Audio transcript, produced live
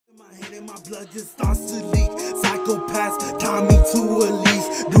And my blood just starts to leak. Psychopaths tie me to a leash.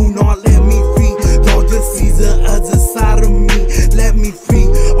 Do not let me free. Y'all just see the other side of me. Let me free.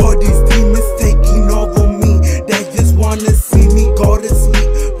 All these demons taking over me. They just wanna see me go to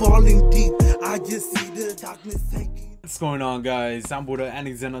sleep. Falling deep. I just see the darkness taking. What's going on, guys? I'm Buddha and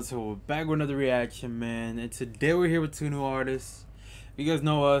Xena, so we're back with another reaction, man. And today we're here with two new artists. You guys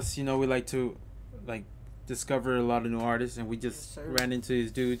know us, you know we like to discover a lot of new artists, and we just ran into these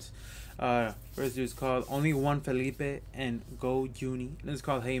dudes. First dude's called Only One Felipe and GoJuney. This is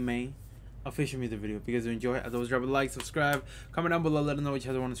called Hey Man. Official music video. If you guys enjoy it, as always, drop a like, subscribe, comment down below, let us know which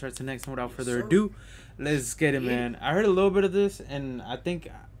other want to start to next. And without further ado, let's get it, man. I heard a little bit of this, and I think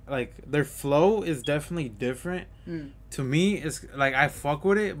their flow is definitely different. To me, it's like I fuck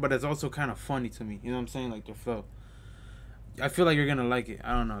with it, but it's also kind of funny to me. You know what I'm saying? Like their flow. I feel like you're gonna like it.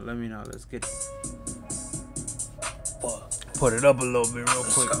 I don't know. Let me know. Let's get it. Put it up a little bit real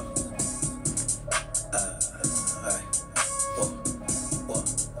quick.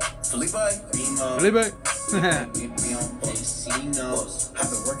 Felipe. Felipe. I've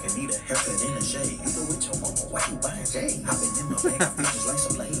been working, need a haircut in a shade. Even with your mama, why you buying Jay? I've been in my bag, I feel just like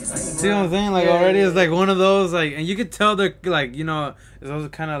some ladies. See what I'm saying? Like already it's like one of those, like, and you could tell they're like, you know, there's also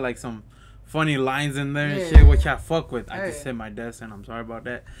kind of like some funny lines in there and shit, which I fuck with. I just hit my desk and I'm sorry about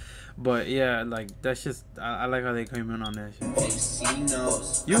that. But yeah, like that's just I like how they came in on that shit.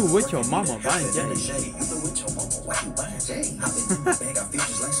 You with your mama buying Jay. He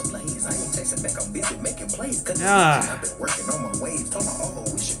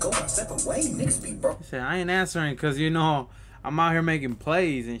said I ain't answering because you know I'm out here making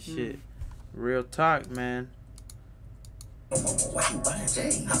plays and shit. Real talk, man. Why you buying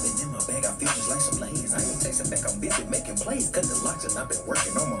Jay? I've been in my bag, I feel just like some ladies. I ain't texting back, I'm busy making plays. Cut the locks and I've been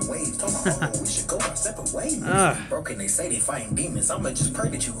working on my waves. Told my we should go our separate ways. Broken, they say they fighting demons. I'ma just pray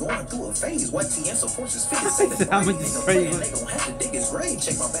that you going through a phase. What TM supports is fit to say the I'ma just pray they gon' have to dig his grave.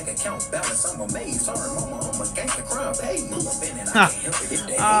 Check my bank account balance, I'm amazed. Sorry, mama, I'm a gangster crime paid.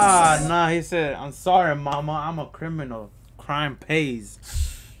 Nah, he said, I'm sorry, mama, I'm a criminal. Crime pays.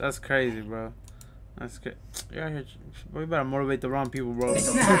 That's crazy, bro. That's good. You're out here. We better motivate the wrong people, bro.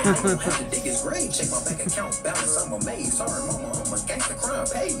 Check my bank account balance. I'm amazed. Sorry, mama, I'm a gangster crime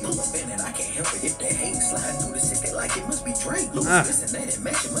paid. I can't help it if they hate. Slide through the city like it must be Drake. This and that, it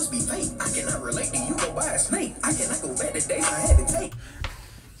match, it must be fake. I cannot relate to you, go buy a snake. I cannot go back the days I had to take.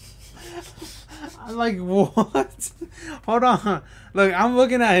 I'm like, what? Hold on. Look, I'm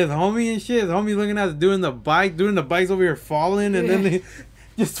looking at his homie and shit. His homie looking at us doing the bikes over here falling, and then they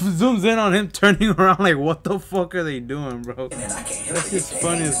just zooms in on him turning around like, what the fuck are they doing, bro? That's just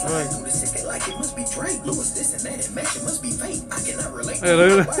funny as fuck. Hey,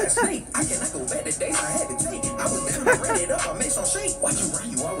 look at that. I cannot go back the days I had to take. I was down to run it up, I made some shake. Watch you run,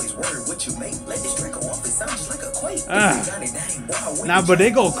 you always worry what you make. Let this drink go off, it sounds just like a quake. Nah, but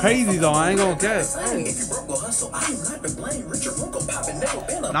they go crazy though, I ain't gonna care.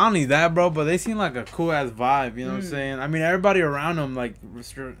 Not only that, bro, but they seem like a cool ass vibe, you know what I'm saying? I mean, everybody around them like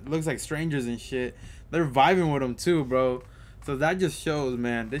looks like strangers and shit. They're vibing with them too, bro. So that just shows,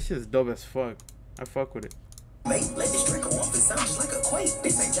 man, this shit's dope as fuck. I fuck with it. Mate, let this drink go off, it sounds just like a quake.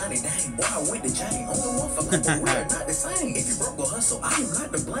 This ain't Johnny Dang, boy, I went to chain. Only one for life, but we are not the same. If you broke a hustle, I am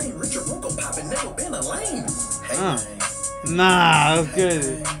not to blame. Richard Wonka poppin', never been a lame. Hey, man. Nah, that's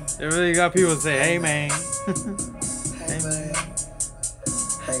good. They really got people say, hey, man. Hey, man.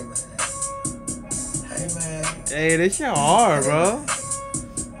 Hey, man. Hey, man. Hey, this shit hard, bro.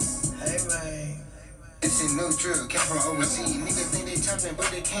 Hey, man. It's a new drill, came from overseas. Niggas think they jumping, but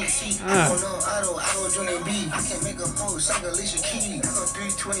they can't see. I don't know auto joining B. I can make a post, like Alicia Keys. I go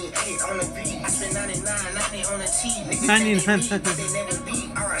 328 on the beat. I spend 99.90 on the T. Niggas think they never beat.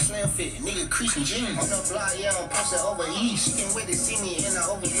 Alright, slim fit, nigga creasing jeans. On the block, yeah, I'm posted over east. She can't wait to see me in the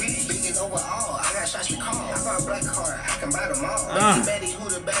overreach. Biggest overall, I got shots to call. I got a black card, I can buy them all. Baddie,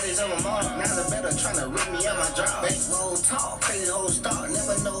 who the baddest of them all? Now the better trying to rip me out my job. Back roll talk, crazy whole star.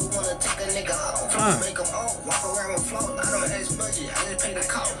 Never know who wanna take a nigga off. Make them all walk around with flow. I don't ask budget, I just pay the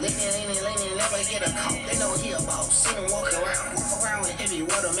cost. Leaning, never get a call. They know he a boss. See them walk around with heavy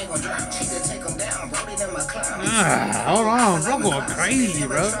water, make them drown. She could take them down, bro, they them a clown. Hold on, bro, going crazy,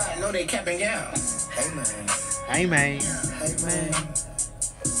 bro. Know they capping down. Hey, man. Hey, man. Hey, man.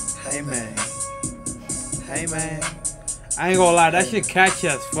 Hey, man. Hey, man. I ain't gonna lie, that shit catchy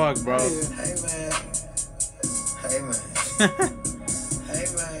as fuck, bro. Hey, man. Hey, man. Hey,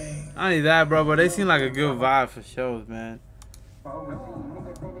 man. Not only that, bro, but they seem like a good vibe for shows, man.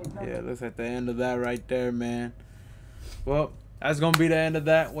 Yeah, looks like the end of that right there, man. Well, that's gonna be the end of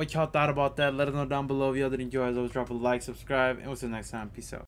that. What y'all thought about that? Let us know down below. If y'all did enjoy, as always, drop a like, subscribe, and we'll see you next time. Peace out.